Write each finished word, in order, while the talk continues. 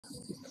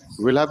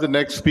We'll have the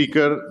next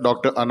speaker,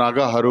 Dr.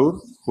 Anagha Heroor,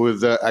 who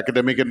is the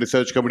Academic and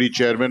Research Committee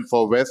Chairman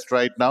for West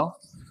right now.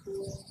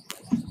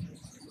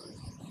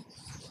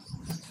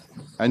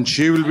 And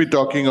she will be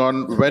talking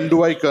on when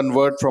do I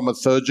convert from a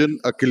surgeon,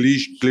 a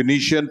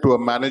clinician to a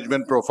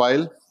management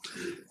profile.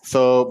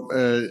 So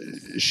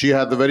she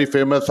has a very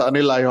famous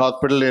Anil Eye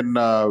Hospital in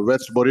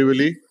West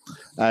Borivali,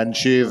 and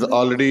she is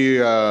already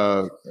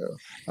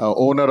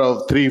owner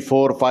of 3,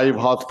 4, 5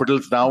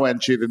 hospitals now,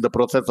 and she's in the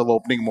process of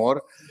opening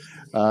more.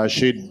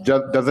 She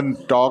just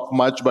doesn't talk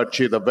much, but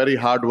she's a very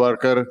hard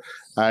worker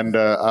and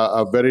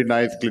a very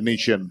nice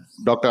clinician.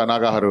 Dr.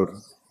 Anagha Heroor.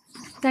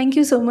 Thank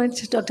you so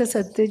much, Dr.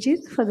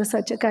 Satyajit, for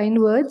such a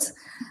kind words.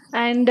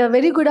 And a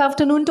very good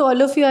afternoon to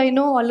all of you. I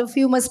know all of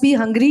you must be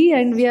hungry,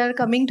 and we are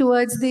coming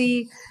towards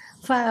the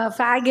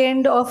fag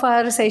end of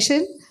our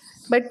session.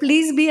 But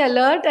please be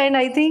alert, and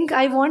I think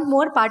I want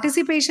more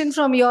participation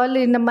from you all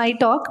in my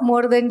talk,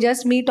 more than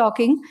just me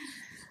talking.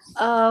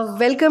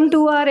 Welcome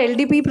to our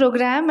LDP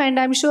program, and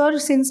I'm sure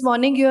since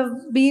morning you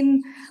have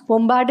been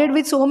bombarded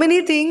with so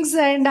many things,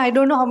 and I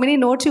don't know how many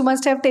notes you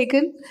must have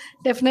taken.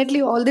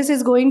 Definitely all this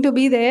is going to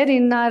be there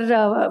in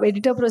our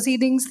editor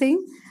proceedings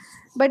thing.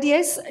 But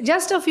yes,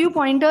 just a few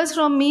pointers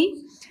from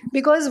me,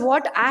 because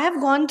what I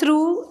have gone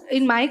through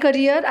in my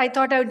career, I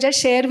thought I would just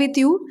share with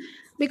you,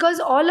 because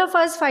all of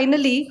us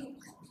finally,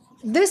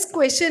 this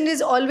question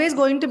is always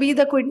going to be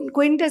the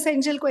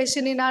quintessential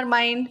question in our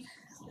mind,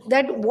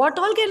 that what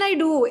all can I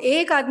do?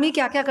 Ek aadmi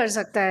kya kya kar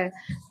sakta hai?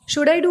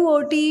 Should I do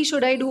OT?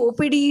 Should I do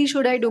OPD?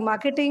 Should I do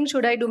marketing?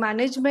 Should I do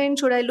management?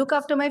 Should I look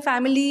after my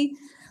family?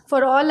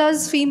 For all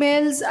us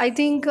females, I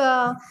think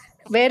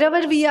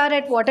wherever we are,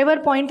 at whatever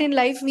point in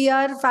life we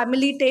are,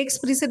 family takes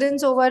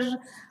precedence over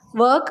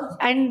work,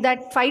 and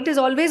that fight is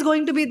always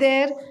going to be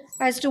there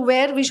as to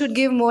where we should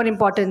give more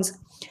importance.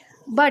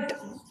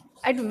 But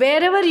at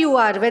wherever you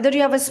are, whether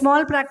you have a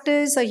small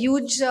practice, a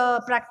huge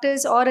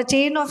practice, or a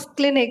chain of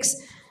clinics,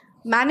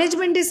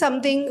 management is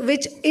something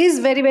which is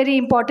very, very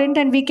important,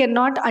 and we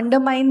cannot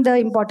undermine the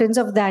importance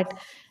of that.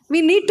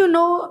 We need to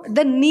know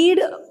the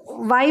need,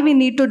 why we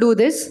need to do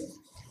this,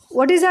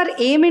 what is our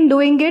aim in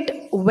doing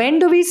it, when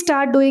do we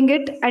start doing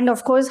it, and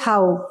of course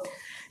how.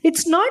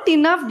 It's not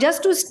enough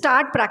just to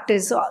start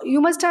practice. So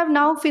you must have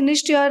now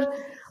finished your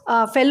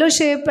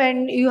fellowship,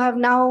 and you have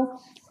now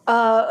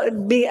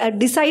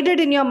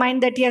decided in your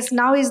mind that yes,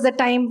 now is the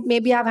time,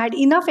 maybe I've had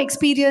enough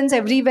experience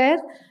everywhere,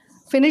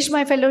 finished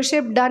my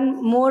fellowship,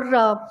 done more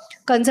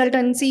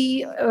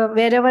consultancy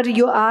wherever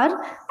you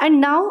are, and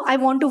now I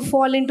want to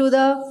fall into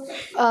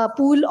the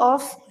pool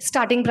of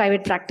starting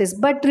private practice.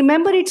 But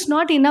remember, it's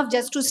not enough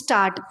just to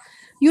start.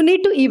 You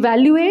need to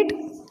evaluate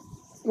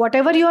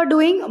whatever you are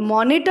doing,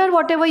 monitor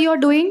whatever you are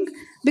doing,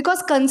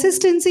 because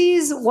consistency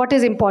is what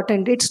is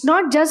important. It's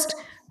not just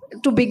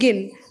to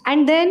begin.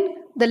 And then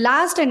the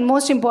last and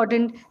most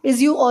important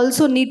is you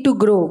also need to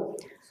grow.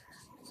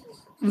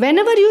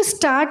 Whenever you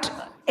start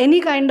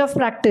any kind of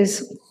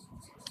practice,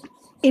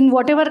 in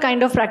whatever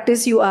kind of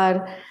practice you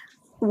are,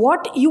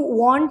 what you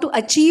want to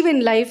achieve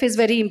in life is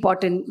very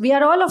important. We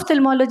are all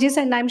ophthalmologists,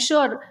 and I'm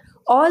sure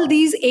all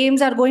these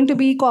aims are going to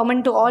be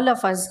common to all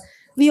of us.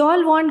 We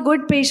all want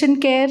good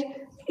patient care,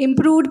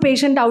 improved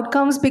patient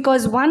outcomes,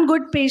 because one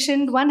good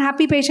patient, one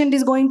happy patient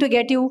is going to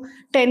get you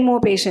 10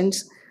 more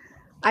patients.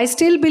 I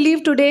still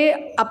believe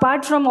today,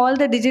 apart from all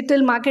the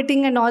digital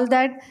marketing and all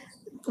that,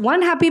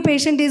 one happy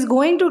patient is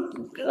going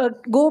to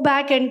go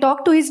back and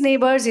talk to his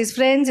neighbors, his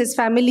friends, his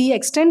family,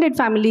 extended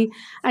family,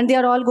 and they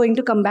are all going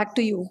to come back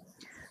to you.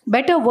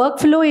 Better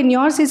workflow in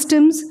your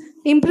systems,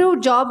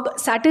 improved job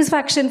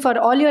satisfaction for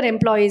all your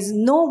employees.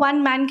 No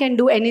one man can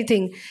do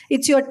anything.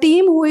 It's your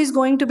team who is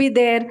going to be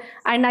there,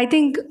 and I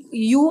think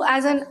you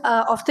as an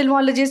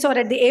ophthalmologist or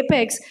at the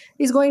apex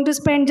is going to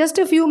spend just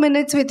a few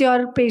minutes with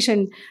your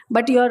patient,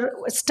 but your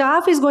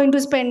staff is going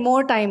to spend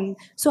more time.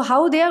 So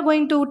how they are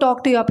going to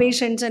talk to your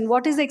patients and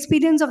what is the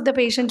experience of the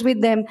patient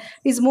with them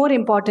is more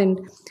important.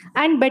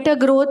 And better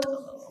growth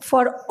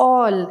for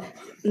all,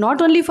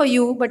 not only for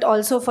you but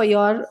also for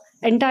your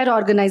entire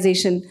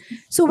organization.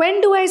 So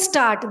when do I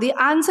start? The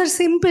answer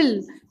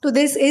simple to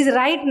this is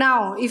right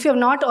now, if you have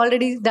not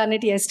already done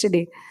it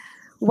yesterday.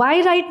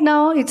 Why right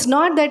now? It's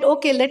not that,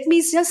 okay, let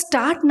me just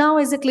start now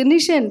as a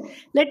clinician.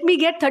 Let me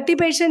get 30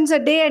 patients a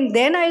day and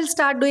then I'll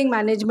start doing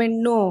management.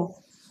 No.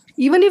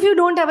 Even if you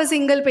don't have a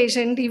single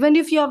patient, even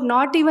if you have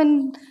not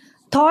even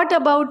thought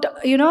about,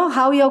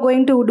 how you're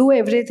going to do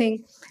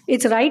everything,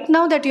 it's right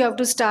now that you have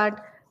to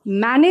start.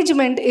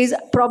 Management is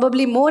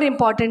probably more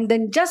important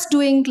than just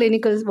doing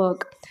clinical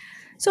work.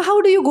 So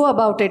how do you go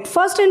about it?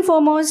 First and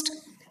foremost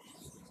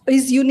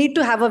is you need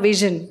to have a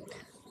vision.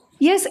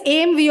 Yes,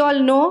 aim, we all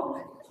know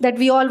that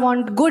we all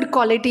want good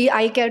quality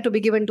eye care to be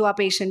given to our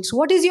patients.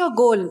 What is your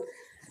goal?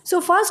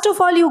 So first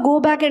of all, you go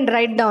back and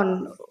write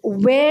down,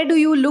 where do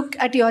you look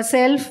at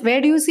yourself?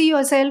 Where do you see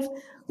yourself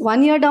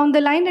 1 year down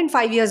the line and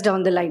 5 years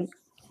down the line?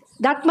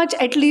 That much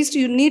at least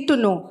you need to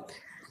know.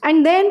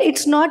 And then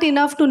it's not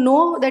enough to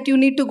know that you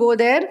need to go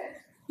there,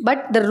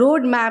 but the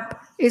roadmap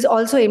is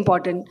also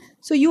important.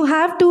 So you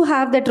have to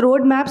have that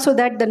roadmap so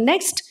that the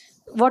next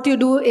what you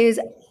do is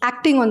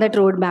acting on that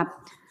roadmap.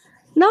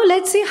 Now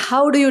let's see,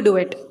 how do you do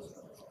it?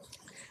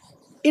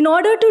 In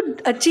order to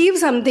achieve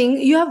something,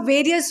 you have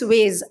various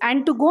ways,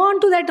 and to go on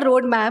to that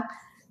roadmap,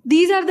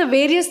 these are the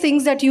various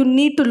things that you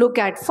need to look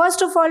at.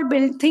 First of all,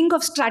 think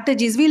of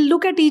strategies. We'll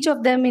look at each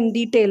of them in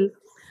detail.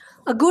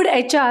 A good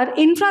HR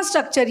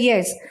infrastructure,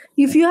 yes.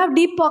 If you have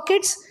deep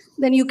pockets,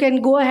 then you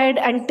can go ahead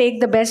and take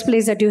the best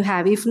place that you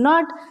have. If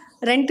not,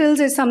 rentals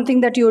is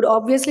something that you would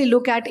obviously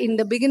look at in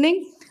the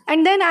beginning.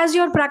 And then as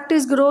your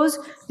practice grows,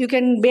 you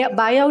can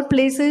buy out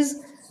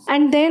places.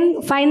 And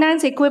then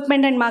finance,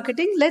 equipment, and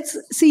marketing. Let's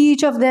see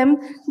each of them,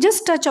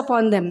 just touch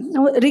upon them.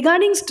 Now,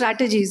 regarding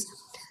strategies,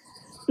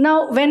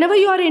 now, whenever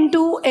you are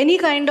into any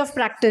kind of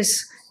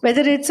practice,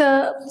 whether it's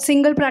a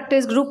single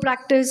practice, group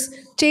practice,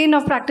 chain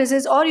of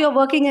practices, or you're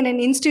working in an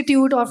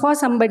institute or for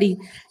somebody,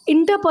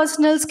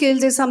 interpersonal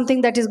skills is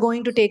something that is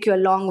going to take you a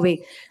long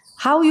way.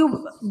 How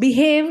you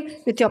behave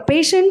with your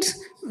patients,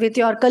 with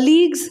your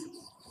colleagues,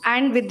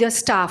 and with your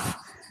staff.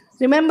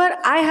 Remember,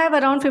 I have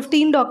around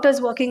 15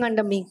 doctors working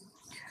under me.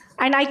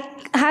 And I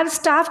have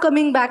staff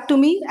coming back to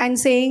me and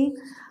saying,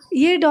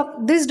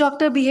 this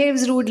doctor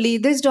behaves rudely,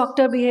 this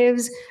doctor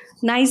behaves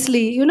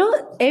nicely. You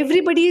know,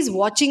 everybody is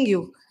watching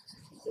you.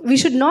 We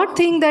should not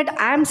think that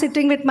I am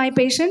sitting with my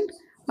patient,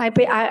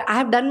 I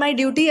have done my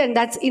duty and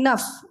that's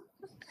enough.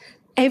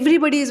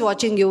 Everybody is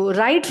watching you.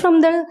 Right from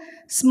the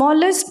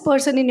smallest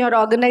person in your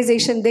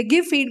organization, they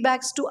give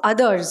feedbacks to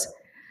others.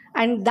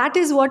 And that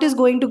is what is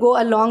going to go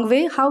a long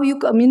way, how you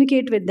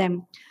communicate with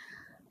them.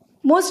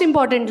 Most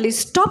importantly,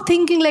 stop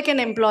thinking like an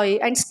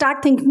employee and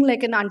start thinking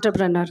like an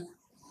entrepreneur.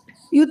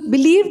 You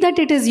believe that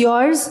it is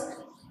yours.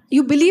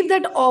 You believe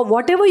that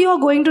whatever you are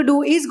going to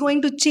do is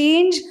going to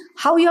change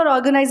how your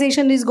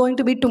organization is going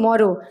to be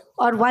tomorrow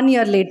or 1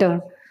 year later.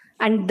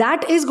 And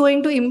that is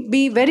going to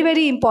be very,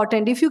 very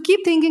important. If you keep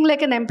thinking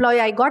like an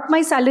employee, I got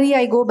my salary,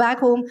 I go back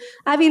home,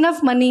 I have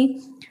enough money.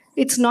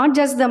 It's not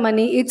just the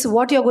money, it's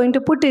what you're going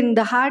to put in,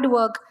 the hard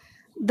work,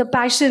 the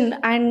passion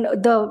and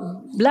the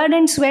blood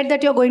and sweat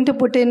that you're going to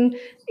put in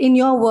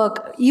your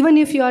work, even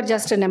if you are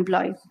just an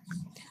employee.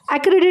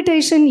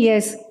 Accreditation,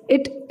 yes,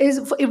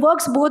 it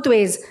works both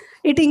ways.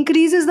 It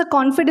increases the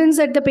confidence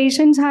that the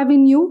patients have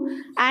in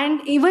you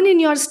and even in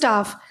your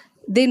staff.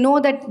 They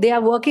know that they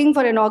are working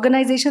for an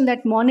organization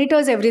that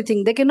monitors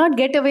everything. They cannot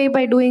get away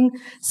by doing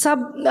sub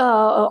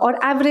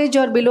or average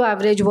or below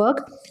average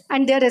work,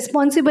 and they are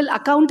responsible,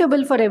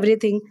 accountable for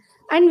everything.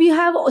 And we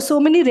have so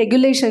many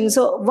regulations.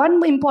 So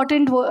one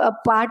important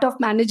part of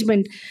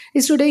management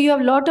is today you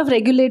have a lot of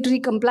regulatory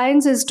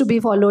compliances to be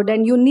followed,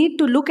 and you need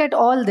to look at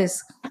all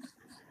this.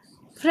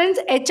 Friends,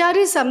 HR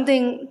is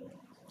something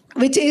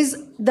which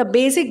is the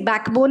basic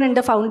backbone and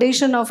the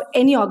foundation of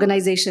any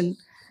organization.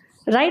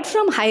 Right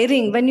from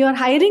hiring, when you are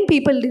hiring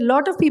people, a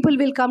lot of people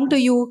will come to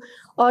you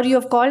or you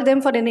have called them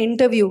for an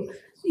interview.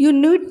 You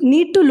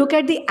need to look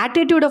at the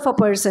attitude of a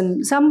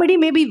person. Somebody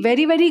may be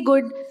very, very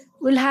good,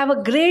 will have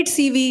a great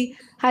CV,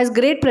 has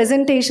great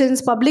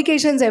presentations,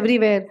 publications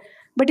everywhere.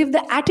 But if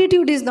the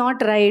attitude is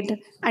not right,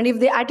 and if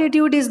the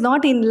attitude is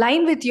not in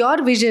line with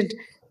your vision,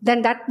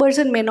 then that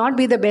person may not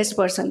be the best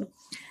person.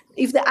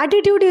 If the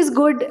attitude is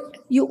good,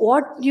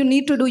 what you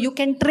need to do, you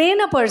can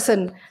train a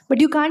person, but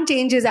you can't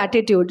change his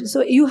attitude.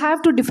 So you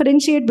have to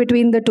differentiate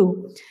between the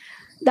two.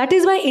 That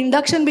is why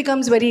induction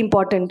becomes very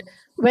important.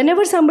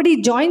 Whenever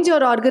somebody joins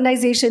your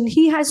organization,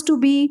 he has to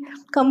be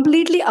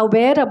completely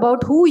aware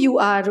about who you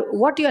are,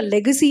 what your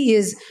legacy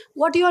is,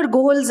 what your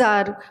goals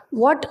are,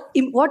 what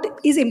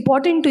is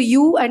important to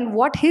you, and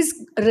what his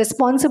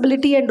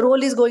responsibility and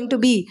role is going to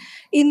be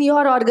in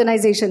your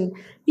organization.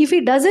 If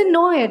he doesn't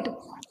know it,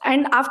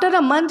 and after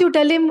a month you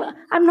tell him,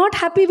 I'm not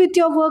happy with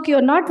your work,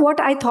 you're not what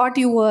I thought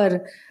you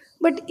were.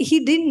 But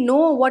he didn't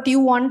know what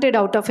you wanted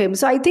out of him.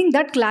 So I think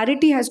that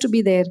clarity has to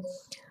be there.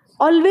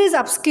 Always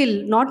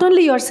upskill, not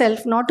only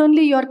yourself, not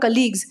only your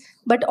colleagues,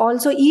 but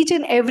also each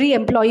and every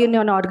employee in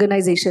your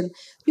organization.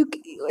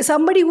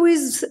 Somebody who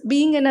is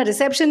being in a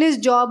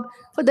receptionist job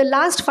for the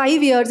last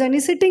 5 years and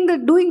is sitting there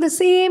doing the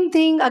same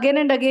thing again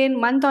and again,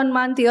 month on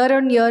month, year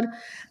on year,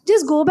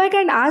 just go back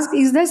and ask,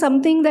 is there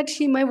something that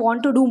she may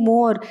want to do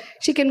more?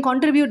 She can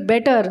contribute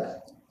better.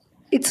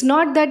 It's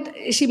not that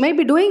she may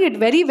be doing it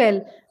very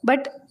well,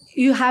 but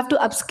you have to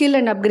upskill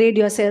and upgrade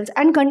yourselves,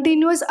 and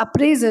continuous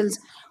appraisals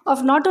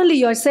of not only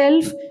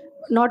yourself,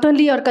 not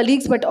only your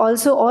colleagues, but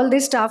also all the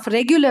staff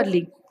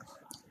regularly.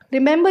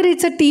 Remember,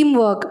 it's a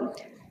teamwork.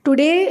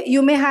 Today,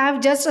 you may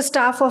have just a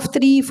staff of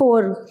 3,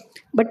 4,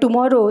 but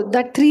tomorrow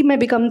that 3 may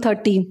become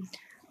 30.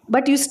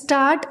 But you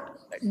start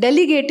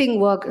delegating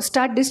work,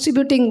 start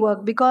distributing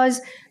work,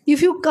 because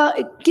if you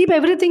keep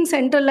everything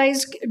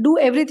centralized, do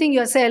everything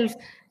yourself,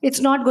 it's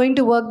not going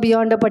to work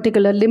beyond a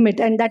particular limit.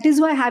 And that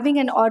is why having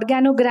an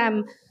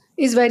organogram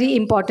is very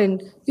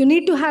important. You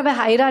need to have a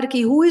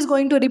hierarchy, who is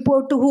going to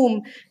report to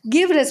whom,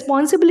 give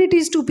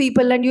responsibilities to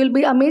people, and you'll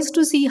be amazed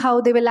to see how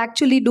they will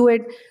actually do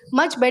it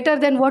much better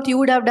than what you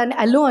would have done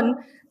alone,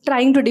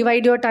 trying to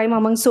divide your time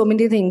among so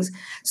many things.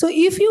 So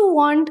if you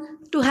want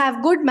to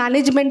have good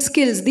management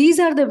skills, these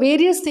are the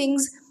various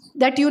things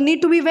that you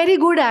need to be very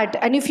good at.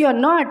 And if you're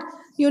not,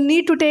 you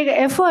need to take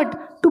effort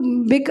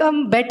to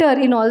become better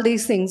in all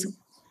these things.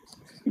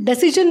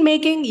 Decision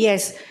making,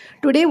 yes.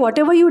 Today,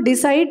 whatever you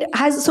decide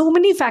has so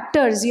many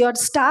factors. Your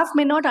staff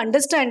may not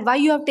understand why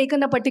you have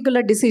taken a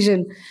particular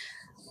decision.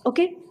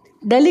 Okay?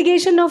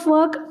 Delegation of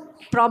work,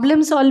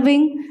 problem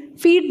solving,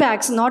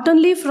 feedbacks, not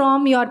only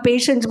from your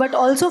patients, but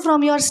also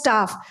from your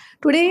staff.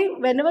 Today,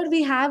 whenever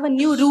we have a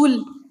new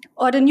rule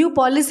or a new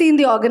policy in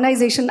the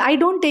organization, I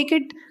don't take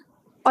it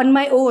on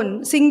my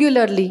own,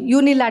 singularly,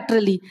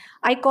 unilaterally.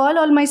 I call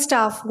all my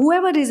staff,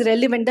 whoever is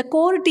relevant, the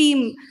core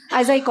team,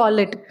 as I call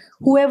it,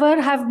 whoever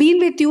have been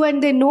with you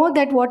and they know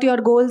that what your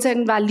goals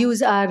and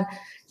values are.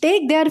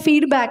 Take their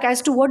feedback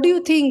as to what do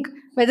you think,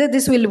 whether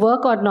this will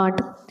work or not.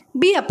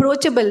 Be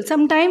approachable.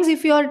 Sometimes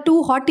if you are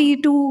too haughty,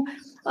 too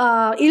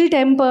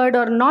ill-tempered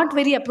or not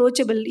very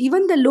approachable,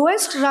 even the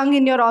lowest rung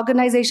in your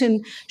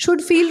organization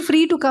should feel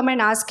free to come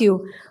and ask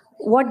you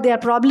what their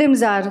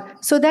problems are,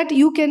 so that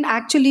you can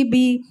actually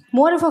be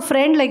more of a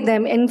friend like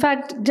them. In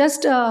fact,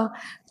 just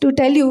to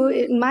tell you,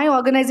 in my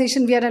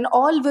organization, we are an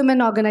all-women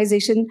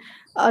organization,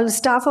 a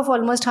staff of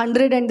almost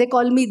 100, and they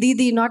call me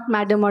Didi, not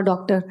madam or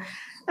doctor.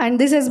 And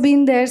this has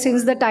been there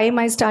since the time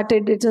I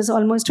started. It was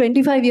almost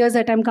 25 years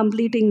that I'm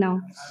completing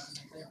now.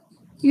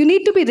 You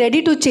need to be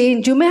ready to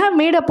change. You may have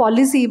made a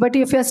policy, but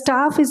if your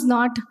staff is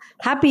not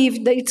happy,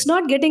 if it's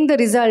not getting the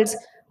results,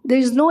 there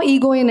is no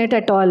ego in it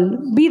at all.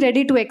 Be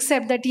ready to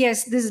accept that,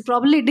 yes, this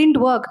probably didn't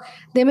work.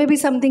 There may be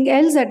something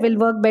else that will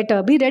work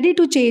better. Be ready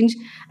to change.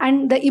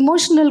 And the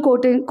emotional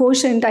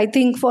quotient, I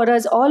think, for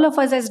us, all of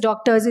us as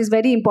doctors, is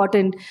very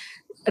important.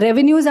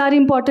 Revenues are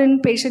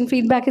important, patient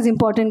feedback is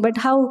important, but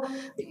how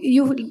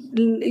you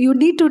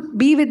need to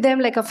be with them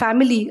like a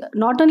family,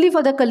 not only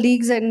for the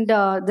colleagues and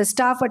the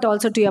staff, but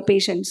also to your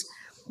patients.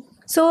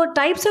 So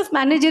types of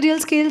managerial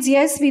skills,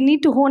 yes, we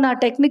need to hone our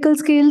technical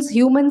skills,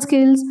 human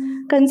skills,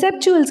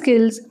 conceptual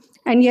skills,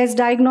 and yes,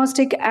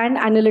 diagnostic and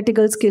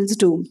analytical skills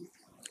too.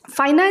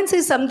 Finance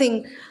is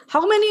something,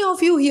 how many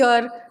of you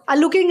here are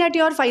looking at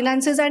your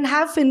finances and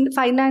have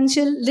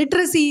financial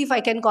literacy, if I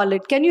can call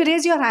it? Can you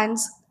raise your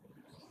hands?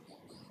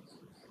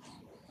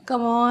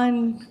 Come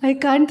on, I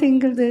can't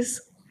think of this.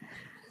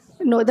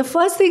 No, the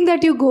first thing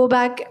that you go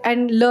back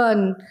and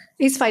learn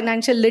is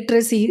financial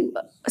literacy.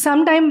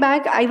 Some time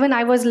back, even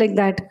I was like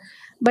that.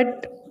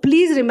 But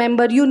please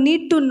remember, you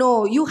need to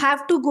know. You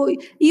have to go,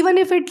 even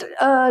if it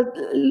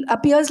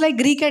appears like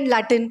Greek and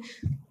Latin,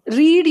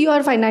 read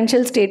your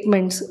financial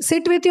statements.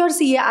 Sit with your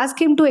CA, ask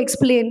him to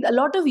explain. A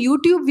lot of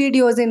YouTube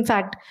videos, in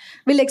fact,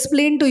 will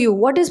explain to you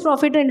what is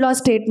profit and loss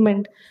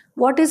statement,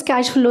 what is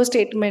cash flow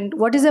statement,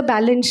 what is a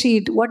balance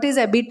sheet, what is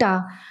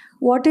EBITDA,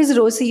 what is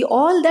ROCE.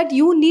 All that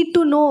you need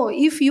to know.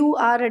 If you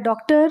are a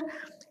doctor,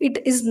 it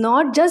is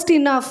not just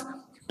enough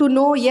to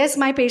know, yes,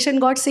 my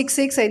patient got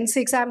 6, and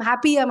 6, I'm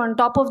happy, I'm on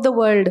top of the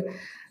world.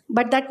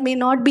 But that may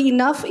not be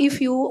enough if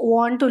you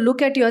want to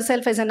look at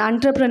yourself as an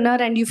entrepreneur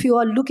and if you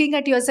are looking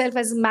at yourself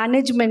as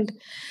management.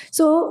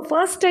 So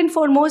first and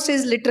foremost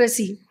is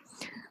literacy.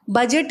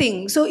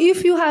 Budgeting. So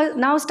if you are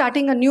now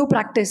starting a new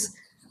practice,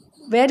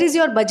 where is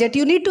your budget?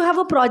 You need to have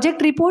a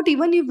project report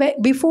even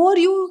before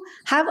you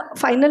have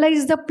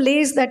finalized the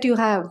place that you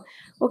have.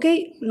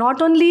 Okay,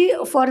 not only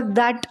for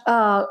that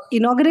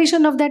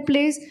inauguration of that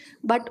place,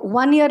 but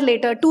 1 year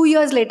later, 2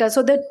 years later.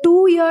 So the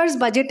 2 years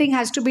budgeting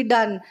has to be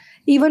done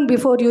even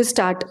before you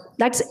start.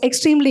 That's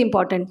extremely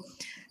important.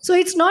 So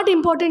it's not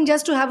important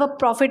just to have a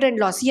profit and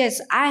loss.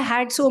 Yes, I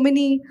had so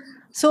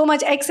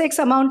much XX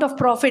amount of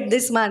profit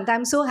this month,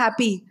 I'm so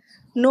happy.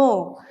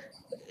 No.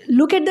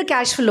 Look at the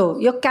cash flow.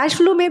 Your cash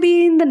flow may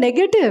be in the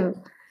negative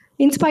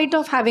in spite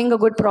of having a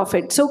good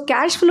profit. So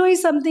cash flow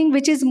is something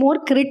which is more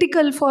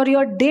critical for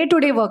your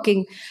day-to-day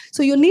working.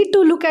 So you need to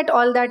look at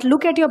all that.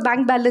 Look at your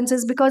bank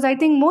balances, because I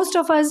think most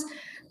of us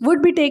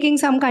would be taking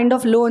some kind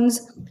of loans.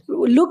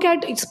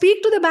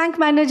 Speak to the bank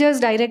managers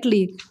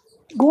directly.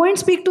 Go and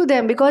speak to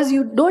them, because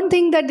you don't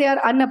think that they are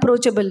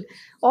unapproachable.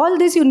 All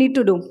this you need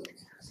to do.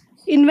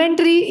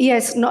 Inventory,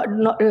 yes,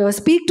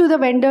 speak to the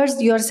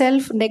vendors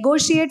yourself,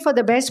 negotiate for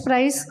the best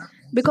price,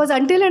 because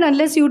until and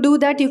unless you do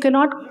that, you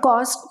cannot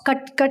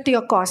cut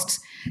your costs.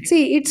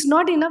 See, it's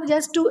not enough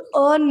just to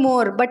earn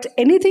more, but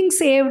anything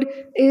saved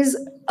is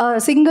a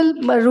single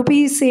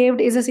rupee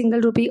saved is a single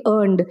rupee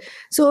earned.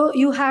 So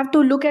you have to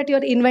look at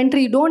your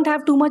inventory. Don't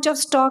have too much of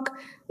stock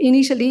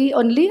initially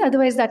only,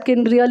 otherwise that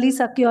can really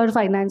suck your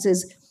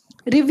finances.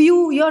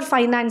 Review your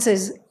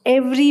finances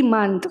every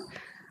month.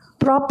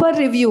 Proper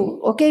review.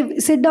 Okay,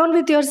 sit down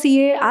with your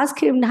CA,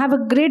 ask him, have a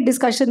great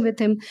discussion with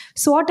him.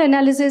 SWOT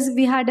analysis,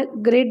 we had a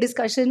great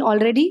discussion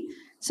already.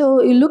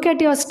 So you look at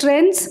your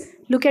strengths,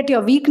 look at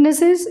your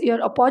weaknesses,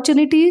 your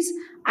opportunities,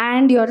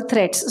 and your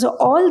threats. So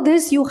all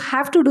this you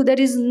have to do.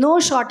 There is no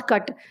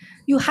shortcut.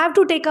 You have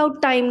to take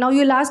out time. Now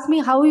you'll ask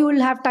me how you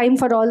will have time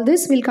for all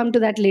this. We'll come to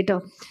that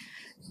later.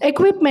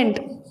 Equipment.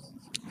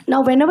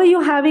 Now whenever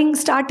you're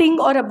starting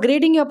or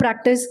upgrading your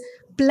practice,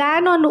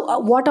 plan on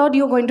what are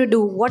you going to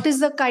do. What is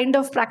the kind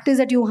of practice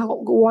that you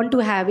want to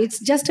have? It's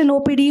just an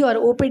OPD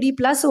or OPD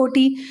plus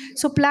OT.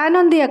 So plan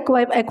on the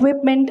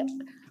equipment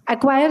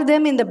acquire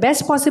them in the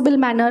best possible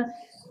manner.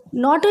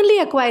 Not only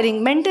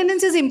acquiring,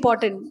 maintenance is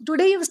important.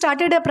 Today you've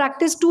started a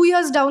practice, 2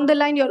 years down the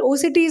line, your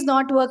OCT is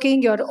not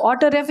working, your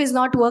auto-ref is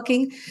not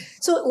working.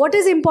 So what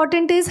is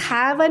important is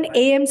have an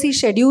AMC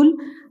schedule,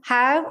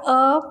 have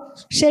a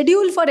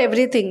schedule for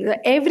everything.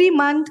 Every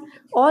month,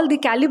 all the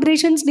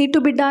calibrations need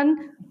to be done.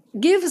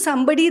 Give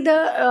somebody the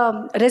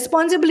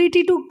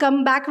responsibility to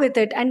come back with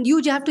it, and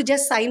you have to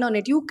just sign on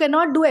it. You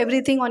cannot do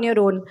everything on your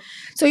own.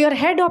 So your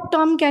head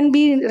optom can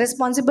be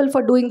responsible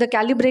for doing the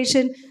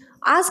calibration.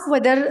 Ask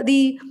whether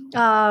the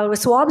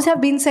swabs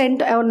have been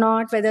sent or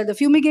not, whether the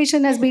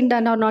fumigation has been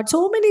done or not.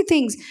 So many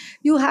things.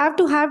 You have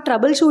to have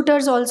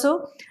troubleshooters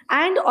also,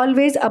 and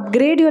always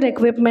upgrade your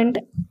equipment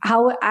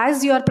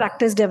as your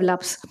practice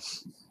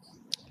develops.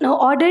 Now,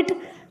 audit.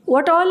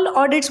 What all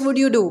audits would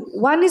you do?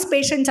 One is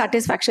patient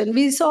satisfaction.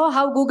 We saw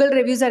how Google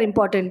reviews are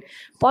important.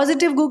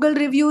 Positive Google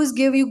reviews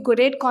give you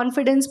great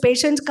confidence.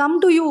 Patients come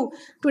to you.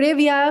 Today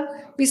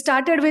we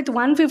started with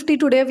 150.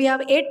 Today we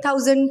have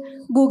 8,000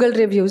 Google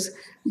reviews.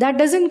 That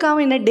doesn't come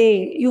in a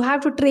day. You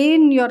have to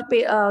train your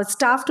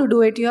staff to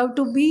do it. You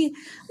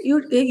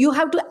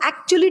have to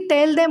actually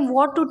tell them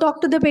what to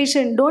talk to the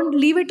patient. Don't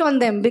leave it on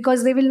them,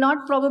 because they will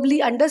not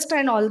probably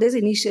understand all this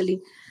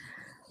initially.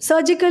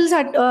 Surgical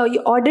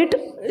audit,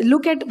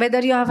 look at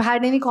whether you have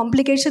had any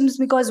complications,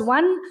 because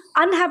one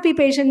unhappy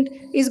patient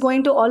is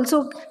going to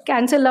also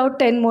cancel out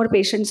 10 more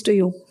patients to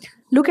you.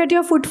 Look at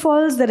your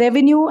footfalls, the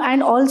revenue,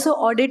 and also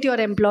audit your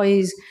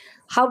employees.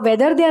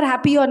 Whether they are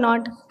happy or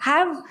not.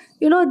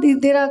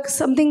 There are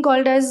something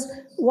called as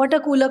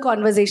water cooler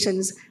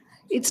conversations.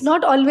 It's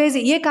not always,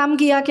 ye kaam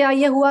kiya kya,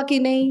 ye hua ki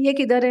nahi, ye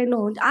kidhar hai,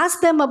 no.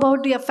 Ask them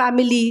about your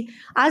family.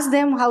 Ask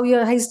them how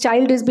his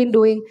child has been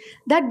doing.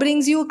 That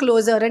brings you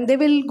closer, and they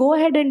will go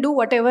ahead and do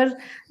whatever.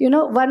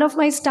 One of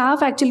my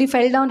staff actually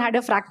fell down, had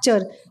a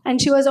fracture,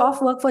 and she was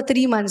off work for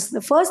 3 months.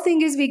 The first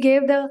thing is we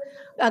gave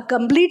a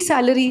complete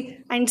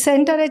salary and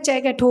sent her a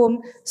check at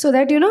home, so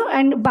that,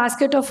 and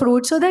basket of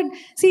fruit, so that,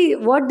 see,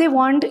 what they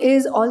want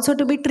is also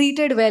to be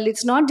treated well.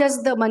 It's not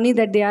just the money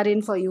that they are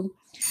in for you.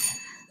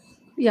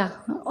 Yeah,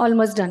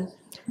 almost done.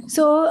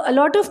 So a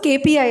lot of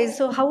KPIs.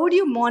 So how would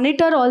you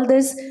monitor all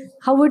this?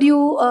 How would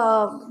you,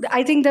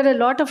 I think that a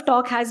lot of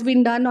talk has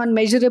been done on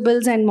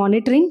measurables and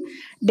monitoring.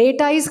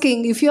 Data is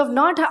king. If you have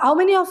not, how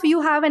many of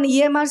you have an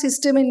EMR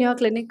system in your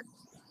clinic?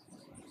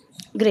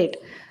 Great.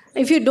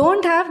 If you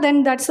don't have,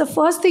 then that's the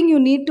first thing you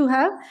need to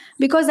have,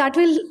 because that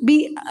will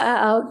be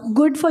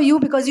good for you,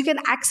 because you can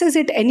access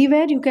it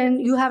anywhere.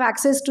 You have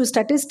access to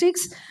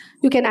statistics.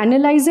 You can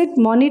analyze it,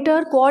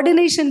 monitor.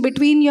 Coordination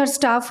between your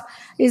staff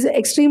is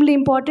extremely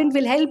important.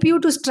 Will help you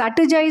to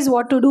strategize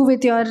what to do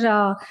with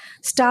your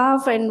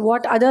staff and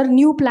what other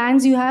new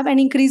plans you have, and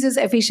increases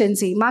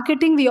efficiency.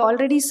 Marketing, we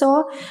already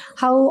saw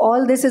how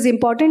all this is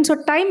important. So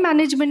time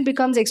management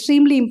becomes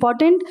extremely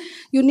important.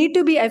 You need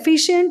to be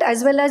efficient,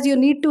 as well as you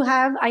need to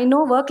have, I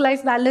know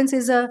work-life balance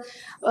is a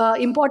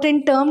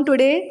important term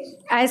today,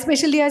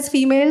 especially as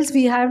females.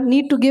 We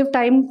need to give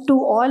time to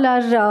all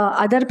our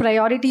other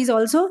priorities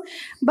also.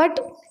 But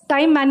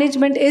time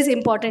management is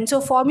important. So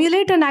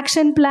formulate an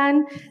action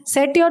plan,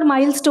 set your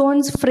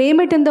milestones, frame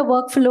it in the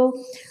workflow,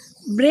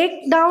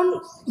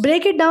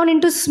 break it down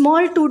into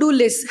small to-do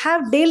lists.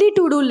 Have daily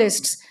to-do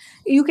lists.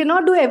 You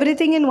cannot do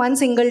everything in one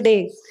single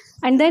day.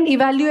 And then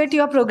evaluate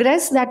your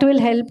progress. That will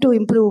help to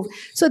improve.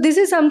 So this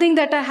is something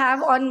that I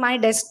have on my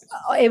desk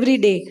every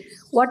day.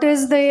 What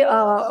is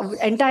the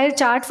entire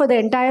chart for the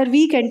entire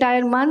week,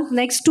 entire month,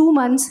 next 2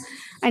 months.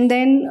 And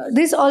then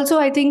this also,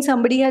 I think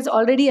somebody has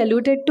already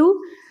alluded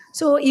to.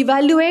 So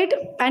evaluate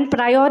and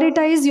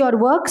prioritize your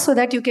work so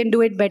that you can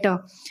do it better.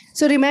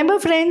 So remember,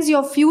 friends,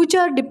 your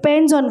future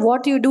depends on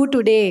what you do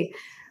today.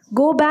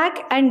 Go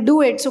back and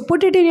do it. So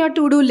put it in your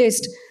to-do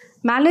list.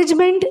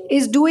 Management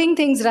is doing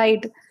things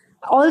right.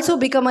 Also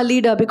become a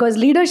leader, because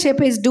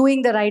leadership is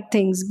doing the right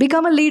things.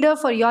 Become a leader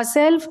for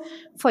yourself,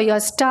 for your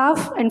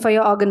staff, and for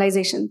your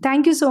organization.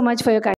 Thank you so much for your kind.